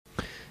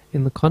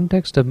In the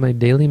context of my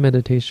daily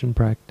meditation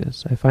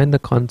practice, I find the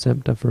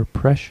concept of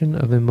repression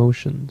of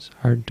emotions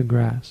hard to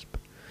grasp.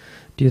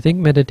 Do you think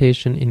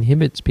meditation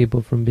inhibits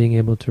people from being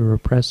able to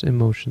repress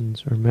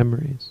emotions or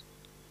memories?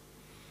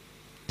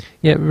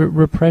 Yeah,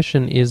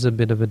 repression is a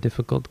bit of a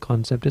difficult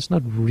concept. It's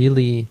not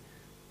really...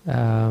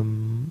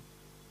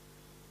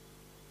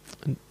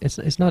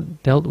 it's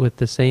not dealt with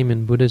the same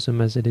in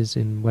Buddhism as it is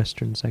in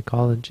Western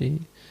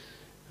psychology.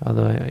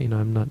 Although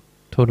I'm not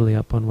totally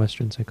up on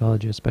Western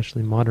psychology,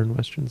 especially modern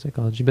Western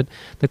psychology. But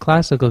the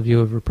classical view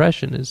of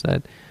repression is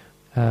that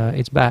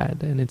it's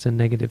bad and it's a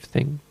negative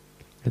thing.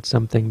 It's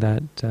something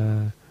that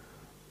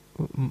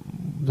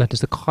that is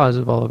the cause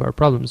of all of our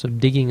problems. So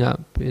digging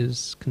up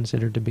is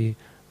considered to be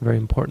a very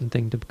important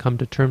thing, to come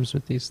to terms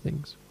with these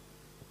things.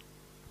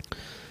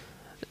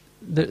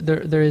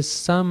 There is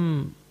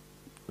some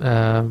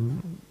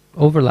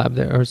overlap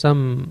there, or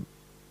some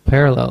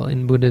parallel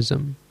in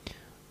Buddhism,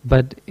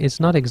 but it's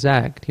not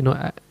exact.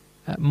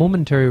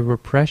 Momentary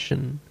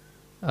repression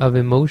of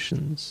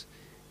emotions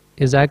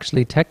is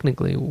actually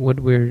technically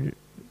what we're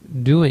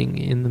doing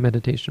in the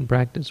meditation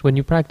practice. When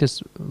you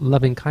practice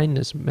loving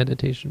kindness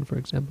meditation, for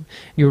example,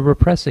 you're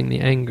repressing the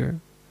anger.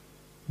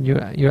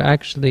 You're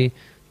actually,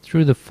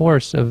 through the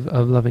force of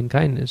loving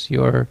kindness,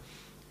 you're,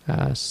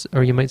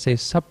 or you might say,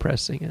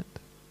 suppressing it.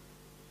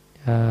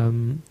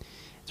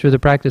 Through the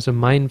practice of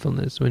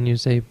mindfulness, when you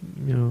say,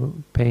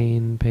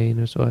 pain,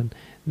 or so on,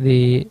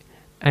 the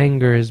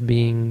anger is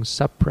being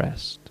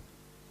suppressed.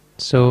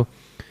 So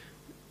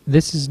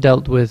this is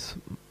dealt with,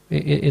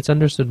 it's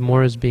understood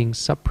more as being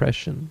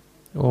suppression,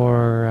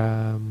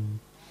 or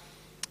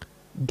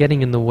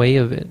getting in the way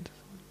of it,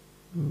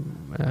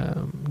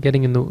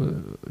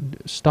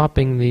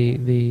 stopping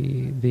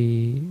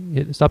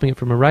stopping it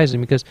from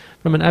arising. Because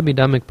from an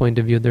Abhidhammic point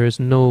of view, there is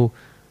no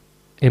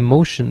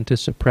emotion to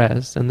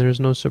suppress, and there is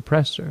no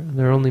suppressor.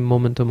 There are only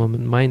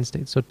moment-to-moment mind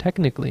states. So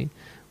technically,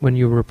 when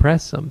you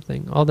repress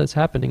something, all that's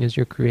happening is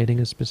you're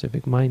creating a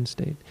specific mind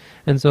state.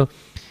 And so,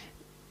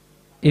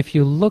 if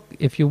you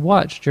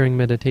watch during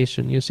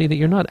meditation, you see that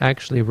you're not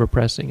actually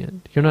repressing it.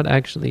 You're not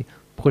actually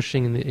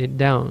pushing it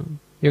down.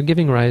 You're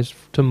giving rise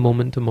to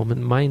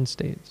moment-to-moment mind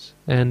states.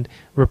 And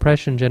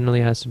repression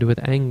generally has to do with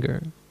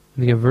anger,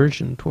 the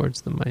aversion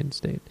towards the mind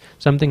state.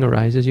 Something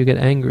arises, you get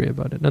angry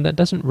about it. Now that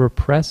doesn't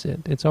repress it.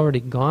 It's already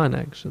gone,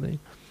 actually.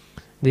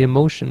 The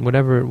emotion,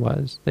 whatever it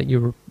was that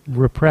you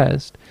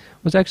repressed,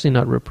 was actually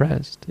not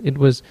repressed. It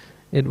was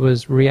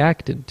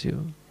reacted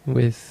to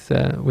with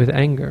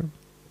anger,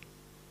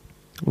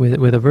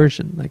 with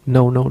aversion, like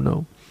no,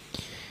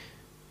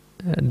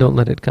 don't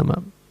let it come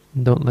up.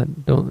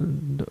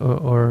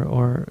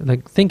 Or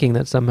like thinking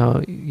that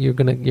somehow you're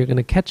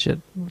gonna catch it,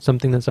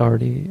 something that's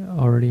already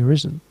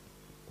arisen.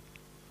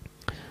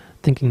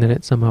 Thinking that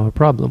it's somehow a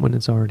problem when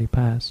it's already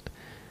passed.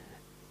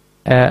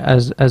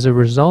 As a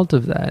result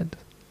of that,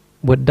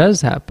 what does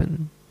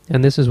happen,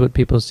 and this is what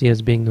people see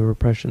as being the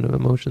repression of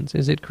emotions,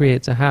 is it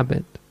creates a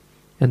habit.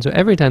 And so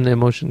every time the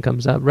emotion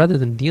comes up, rather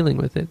than dealing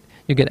with it,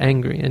 you get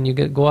angry, and you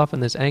go off in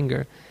this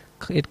anger.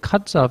 It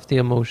cuts off the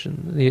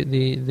emotion.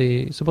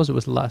 Suppose it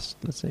was lust,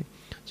 let's say.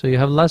 So you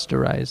have lust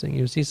arising.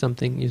 You see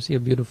something, you see a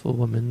beautiful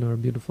woman or a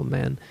beautiful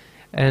man,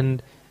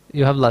 and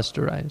you have lust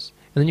arise.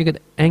 And then you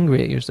get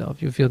angry at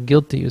yourself. You feel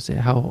guilty. You say,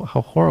 how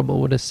horrible,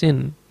 what a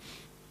sin,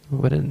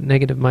 what a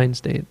negative mind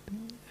state.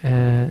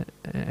 And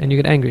you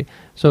get angry.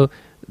 So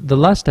the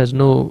lust has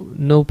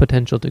no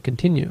potential to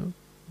continue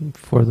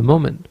for the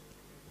moment.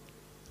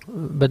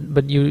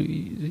 But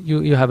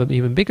you have an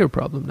even bigger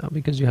problem now,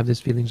 because you have these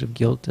feelings of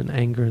guilt and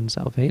anger and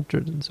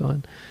self-hatred and so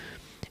on.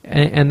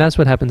 And that's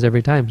what happens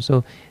every time.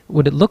 So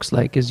what it looks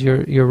like is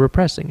you're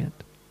repressing it.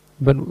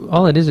 But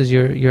all it is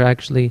you're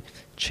actually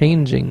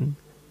changing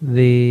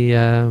the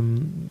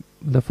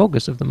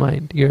focus of the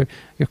mind. You're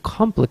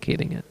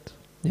complicating it.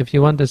 If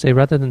you want to say,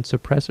 rather than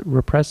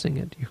repressing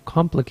it, you're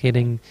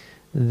complicating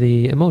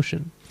the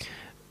emotion.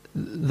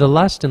 The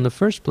lust in the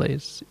first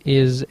place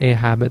is a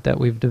habit that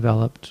we've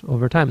developed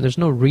over time. There's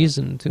no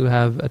reason to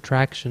have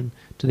attraction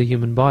to the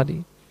human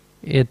body.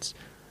 It's,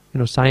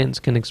 science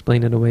can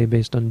explain it away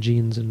based on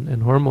genes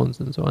and hormones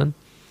and so on.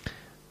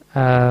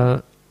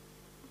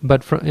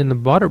 But in the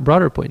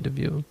broader point of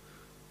view,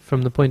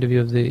 from the point of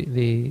view of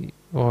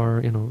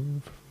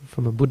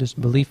from a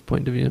Buddhist belief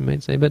point of view, you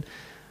might say, but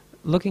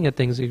looking at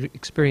things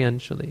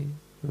experientially,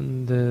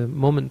 and the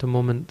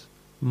moment-to-moment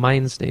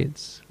mind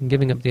states, and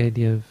giving up the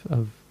idea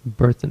of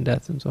birth and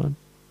death and so on,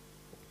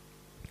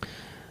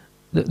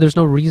 there's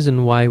no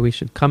reason why we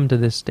should come to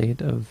this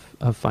state of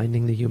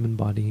finding the human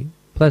body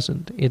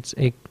pleasant. It's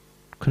a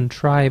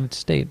contrived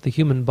state. The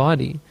human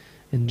body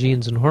and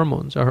genes and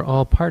hormones are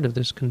all part of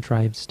this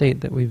contrived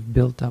state that we've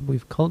built up,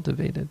 we've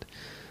cultivated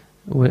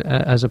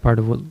as a part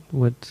of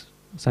what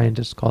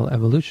scientists call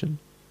evolution.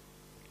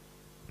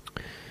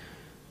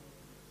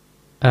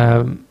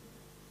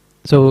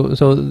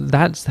 So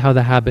that's how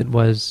the habit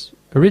was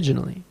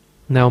originally.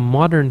 Now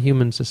modern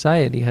human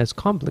society has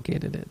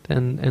complicated it,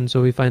 and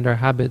so we find our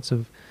habits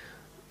of,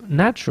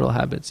 natural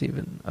habits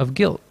even, of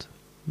guilt.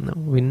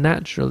 We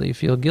naturally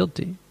feel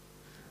guilty.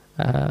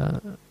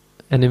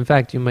 And in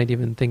fact, you might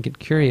even think it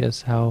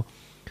curious how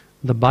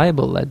the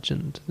Bible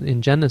legend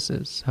in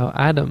Genesis, how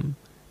Adam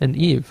and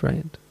Eve,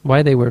 right,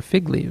 why they were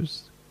fig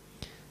leaves,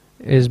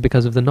 is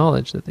because of the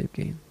knowledge that they've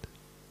gained.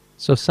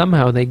 So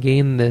somehow they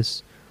gain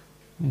this,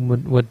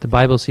 what the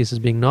Bible sees as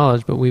being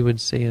knowledge, but we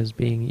would say as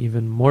being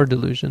even more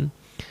delusion,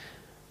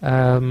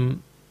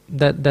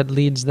 that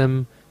leads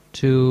them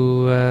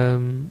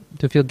to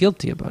feel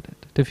guilty about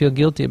it, to feel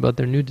guilty about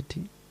their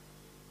nudity,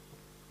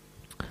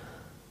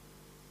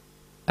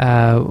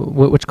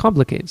 which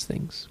complicates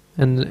things.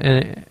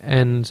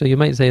 And so you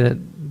might say that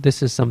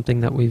this is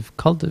something that we've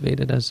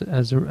cultivated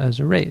as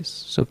a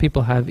race. So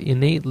people have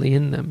innately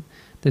in them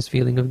this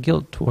feeling of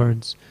guilt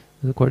towards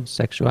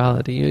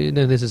sexuality.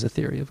 This is a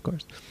theory, of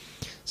course,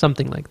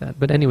 something like that.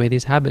 But anyway,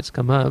 these habits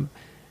come up,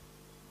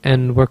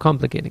 and we're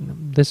complicating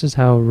them. This is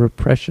how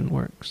repression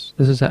works.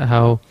 This is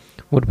how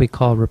what we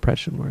call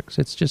repression works.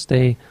 It's just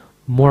a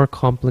more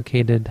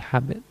complicated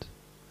habit.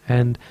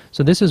 And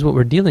so this is what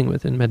we're dealing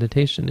with in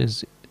meditation,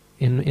 is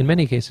in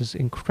many cases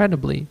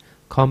incredibly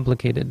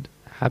complicated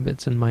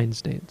habits and mind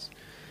states.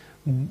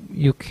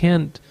 You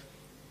can't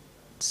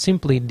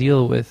simply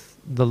deal with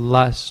the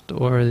lust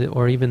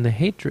or even the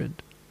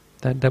hatred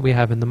that we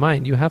have in the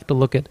mind. You have to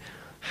look at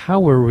how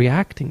we're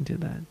reacting to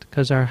that,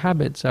 because our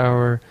habits,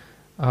 our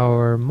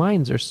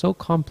minds are so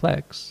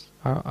complex.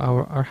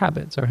 Our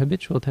habits, our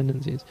habitual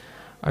tendencies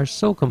are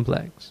so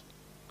complex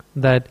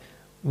that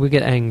we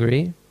get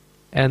angry,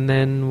 and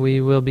then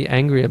we will be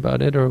angry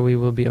about it, or we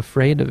will be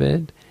afraid of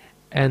it,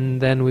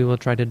 and then we will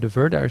try to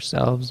divert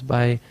ourselves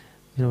by,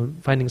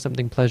 finding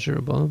something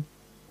pleasurable,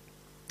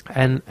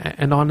 and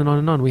on and on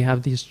and on. We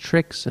have these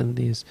tricks and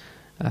these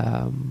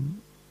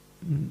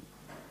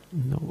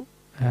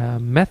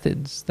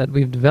methods that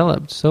we've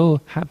developed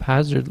so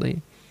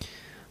haphazardly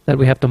that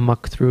we have to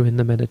muck through in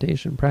the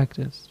meditation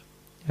practice.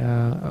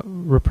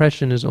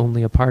 Repression is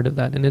only a part of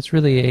that, and it's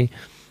really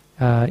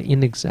a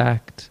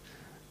inexact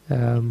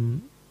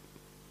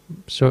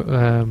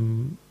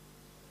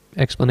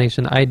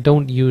explanation. I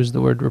don't use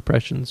the word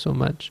repression so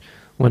much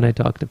when I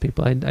talk to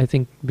people. I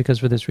think because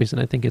for this reason,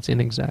 I think it's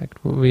inexact.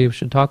 What we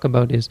should talk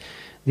about is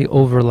the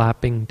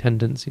overlapping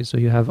tendencies. So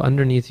you have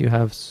underneath, you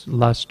have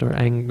lust or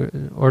anger,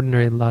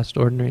 ordinary lust,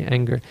 ordinary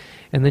anger,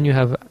 and then you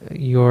have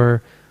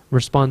your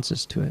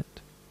responses to it.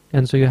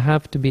 And so you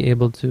have to be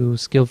able to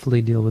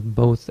skillfully deal with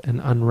both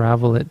and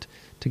unravel it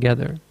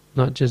together,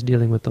 not just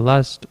dealing with the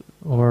lust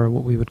or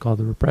what we would call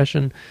the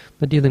repression,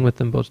 but dealing with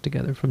them both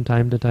together. From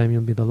time to time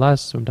you'll be the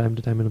lust, from time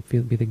to time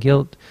it'll be the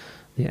guilt,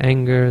 the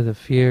anger, the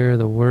fear,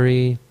 the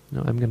worry.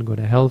 I'm going to go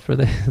to hell for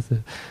this,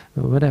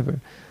 whatever.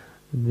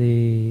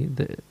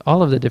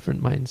 All of the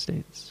different mind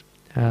states.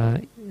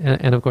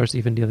 And of course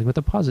even dealing with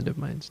the positive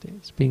mind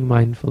states, being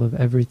mindful of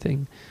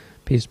everything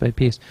piece by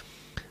piece.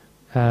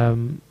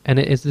 And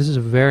this is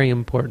a very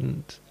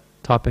important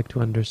topic to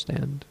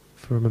understand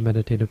from a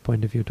meditative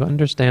point of view, to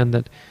understand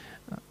that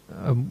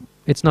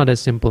it's not as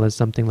simple as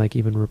something like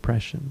even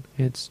repression.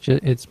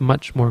 It's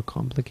much more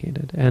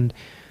complicated. And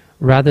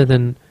rather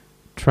than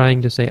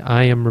trying to say,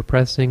 I am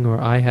repressing,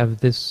 or I have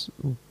this,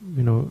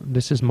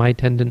 this is my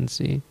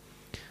tendency,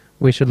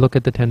 we should look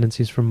at the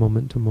tendencies from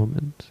moment to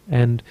moment.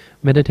 And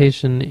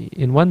meditation,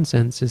 in one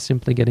sense, is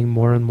simply getting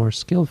more and more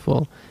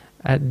skillful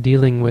at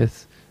dealing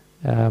with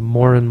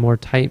more and more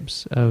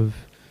types of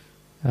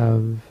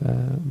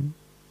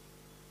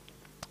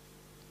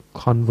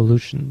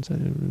convolutions,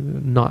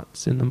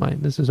 knots in the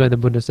mind. This is why the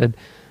Buddha said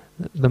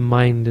the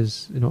mind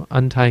is,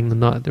 untying the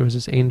knot. There was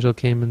this angel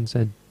came and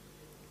said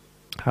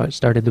how it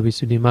started the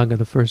Visuddhimagga,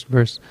 the first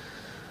verse,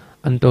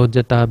 Anto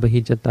jata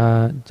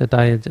bahijata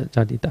jataya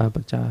jadita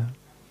pacha.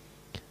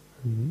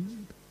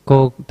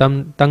 Ko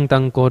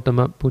tang ko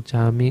tama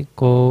puchami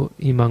ko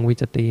imang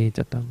vichataye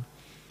jatang.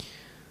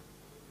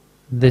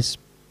 This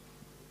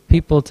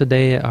people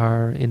today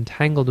are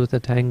entangled with a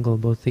tangle,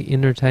 both the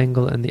inner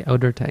tangle and the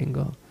outer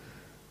tangle.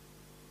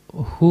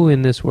 Who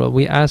in this world,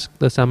 we ask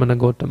the Samana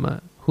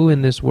Gotama, who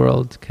in this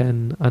world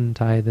can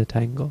untie the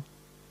tangle,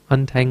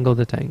 untangle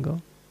the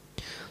tangle?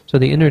 So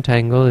the inner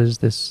tangle is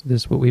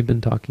this what we've been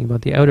talking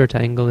about. The outer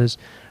tangle is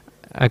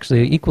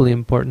actually equally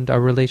important,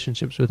 our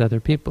relationships with other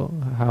people,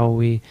 how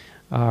we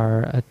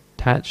are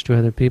attached to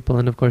other people,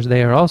 and of course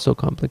they are also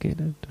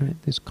complicated,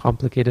 right? These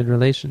complicated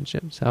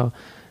relationships, how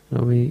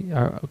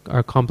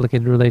our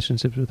complicated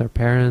relationships with our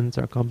parents,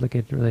 our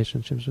complicated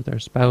relationships with our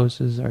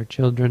spouses, our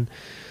children,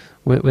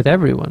 with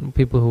everyone,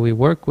 people who we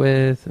work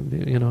with,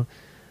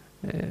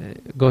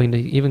 going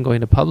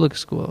to public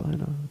school,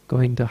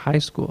 going to high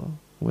school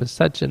was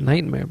such a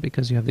nightmare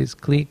because you have these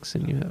cliques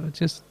and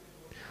just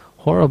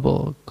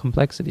horrible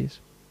complexities.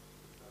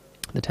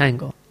 The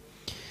tangle.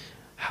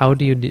 How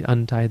do you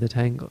untie these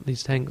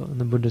tangle?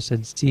 And the Buddha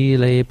said,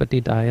 Sile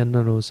patidaya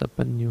naro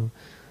sapanyo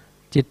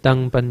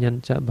Chittang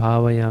panyancha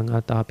bhavayang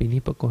atapi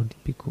nipakoti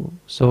piku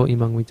so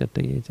imang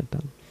vichataye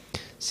jatang.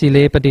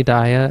 Sile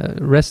patidaya,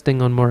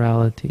 resting on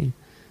morality.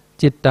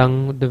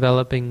 Chittang,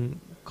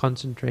 developing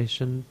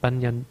concentration.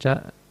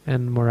 Panyancha,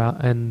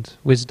 and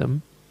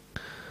wisdom.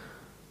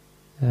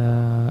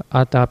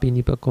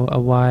 Atapinipako, a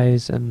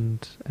wise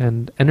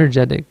and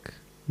energetic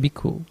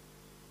bhikkhu,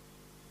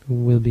 who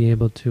will be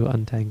able to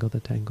untangle the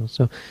tangle.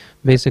 So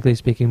basically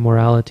speaking,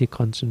 morality,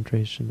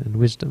 concentration, and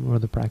wisdom, or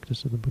the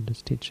practice of the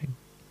Buddha's teaching.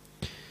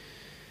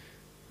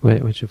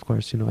 Which of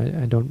course,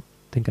 I don't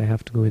think I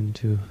have to go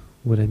into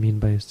what I mean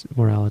by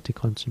morality,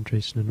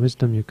 concentration, and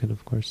wisdom. You can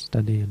of course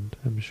study, and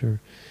I'm sure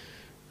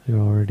you're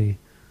already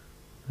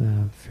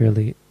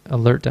fairly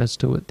alert as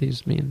to what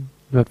these mean.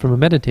 But from a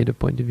meditative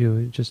point of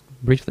view, just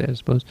briefly I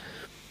suppose,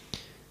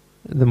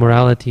 the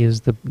morality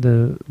is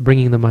the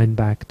bringing the mind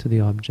back to the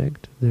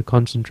object. The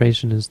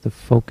concentration is the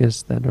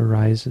focus that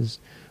arises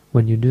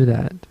when you do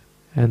that.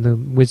 And the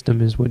wisdom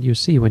is what you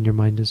see when your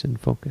mind is in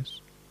focus.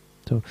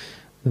 So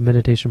the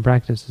meditation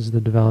practice is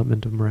the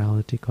development of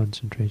morality,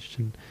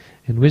 concentration,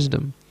 and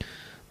wisdom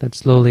that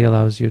slowly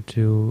allows you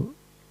to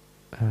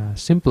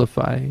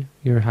simplify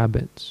your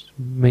habits,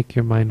 make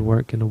your mind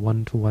work in a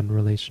one-to-one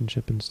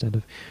relationship instead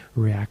of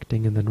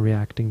reacting and then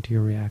reacting to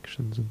your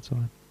reactions and so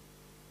on.